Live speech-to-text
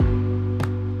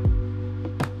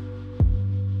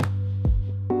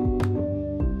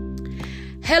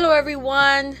Hello,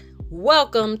 everyone.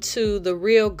 Welcome to the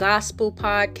Real Gospel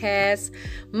Podcast.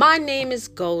 My name is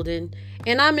Golden,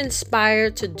 and I'm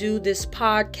inspired to do this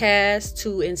podcast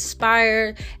to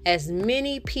inspire as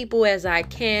many people as I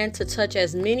can, to touch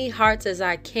as many hearts as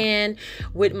I can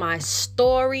with my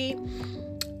story,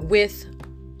 with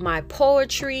my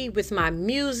poetry, with my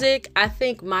music. I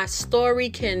think my story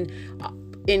can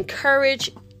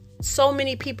encourage so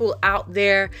many people out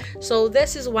there. So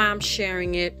this is why I'm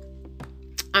sharing it.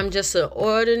 I'm just an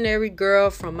ordinary girl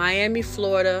from Miami,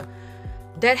 Florida,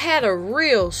 that had a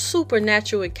real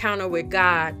supernatural encounter with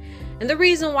God. And the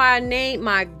reason why I named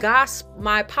my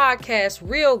podcast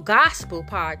Real Gospel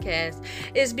Podcast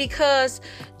is because,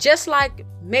 just like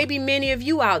maybe many of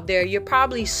you out there, you're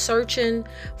probably searching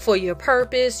for your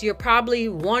purpose. You're probably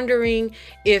wondering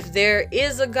if there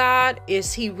is a God.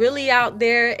 Is he really out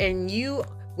there? And you,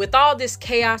 with all this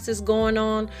chaos is going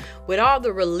on, with all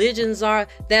the religions that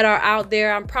are out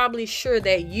there, I'm probably sure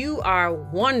that you are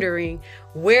wondering,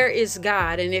 where is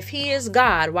God? And if he is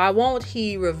God, why won't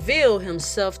he reveal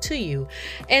himself to you?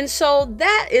 And so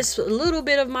that is a little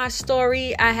bit of my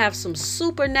story. I have some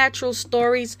supernatural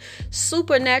stories,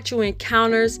 supernatural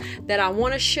encounters that I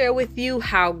want to share with you,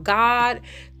 how God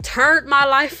turned my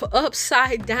life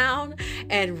upside down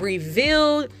and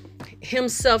revealed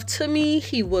himself to me.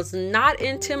 He was not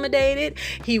intimidated.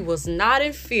 He was not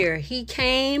in fear. He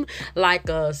came like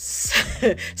a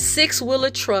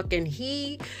six-wheeler truck, and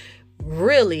he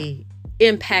really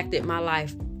impacted my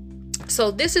life. So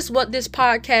this is what this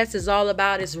podcast is all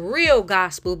about. It's real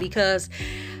gospel, because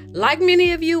like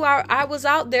many of you, I was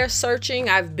out there searching.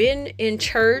 I've been in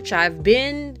church. I've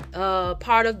been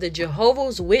part of the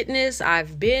Jehovah's Witness.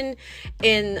 I've been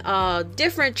in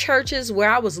different churches where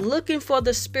I was looking for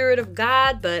the Spirit of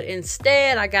God, but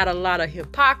instead I got a lot of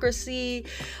hypocrisy,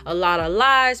 a lot of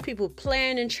lies, people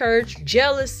playing in church,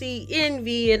 jealousy,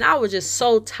 envy, and I was just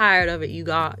so tired of it, you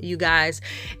guys.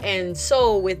 And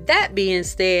so with that being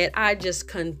said, I just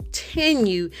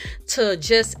continue to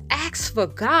just ask for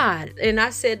God. And I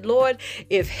said, Lord,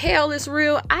 if hell is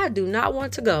real, I do not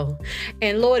want to go.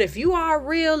 And Lord, if you are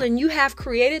real and you have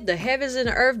created the heavens and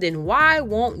the earth, then why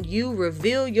won't you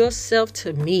reveal yourself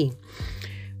to me?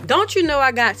 Don't you know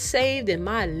I got saved in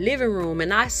my living room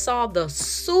and I saw the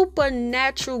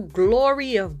supernatural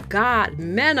glory of God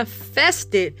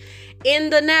manifested in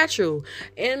the natural,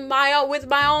 with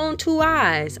my own two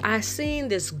eyes. I seen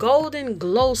this golden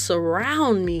glow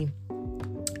surround me,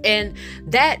 and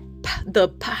the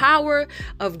power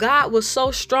of God was so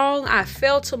strong, I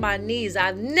fell to my knees.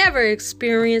 I've never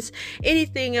experienced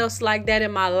anything else like that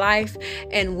in my life.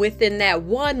 And within that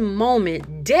one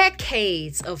moment,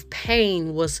 decades of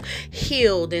pain was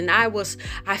healed. And I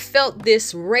felt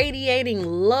this radiating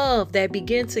love that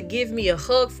began to give me a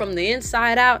hug from the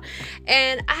inside out.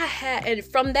 And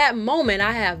from that moment,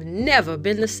 I have never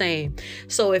been the same.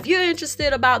 So if you're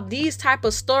interested about these type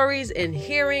of stories and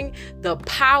hearing the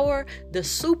power, the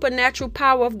supernatural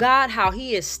power of God, how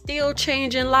he is still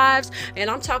changing lives, and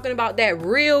I'm talking about that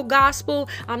real gospel.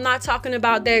 I'm not talking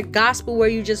about that gospel where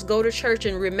you just go to church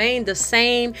and remain the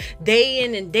same day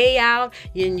in and day out,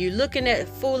 and you're looking at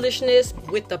foolishness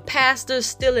with the pastors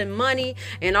stealing money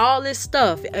and all this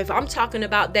stuff. If I'm talking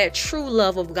about that true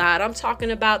love of God, I'm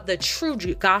talking about the true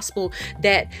gospel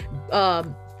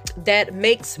that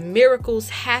makes miracles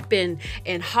happen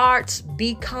and hearts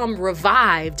become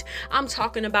revived. I'm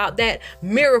talking about that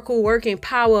miracle working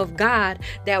power of God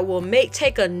that will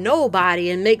take a nobody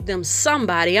and make them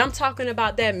somebody. I'm talking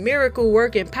about that miracle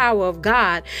working power of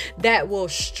God that will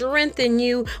strengthen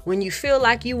you when you feel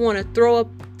like you want to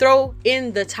throw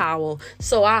in the towel.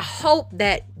 So I hope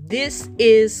that this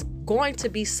is going to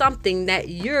be something that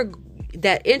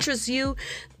interests you,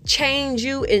 change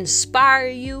you, inspire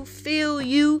you, fill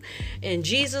you in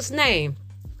Jesus' name.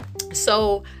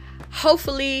 So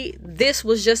hopefully this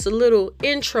was just a little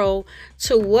intro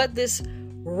to what this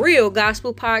Real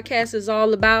Gospel Podcast is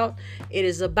all about. It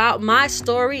is about my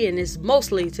story, and it's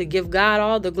mostly to give God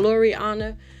all the glory,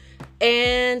 honor,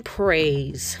 and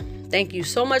praise. Thank you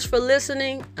so much for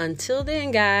listening. Until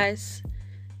then, guys,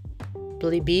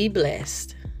 be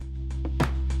blessed.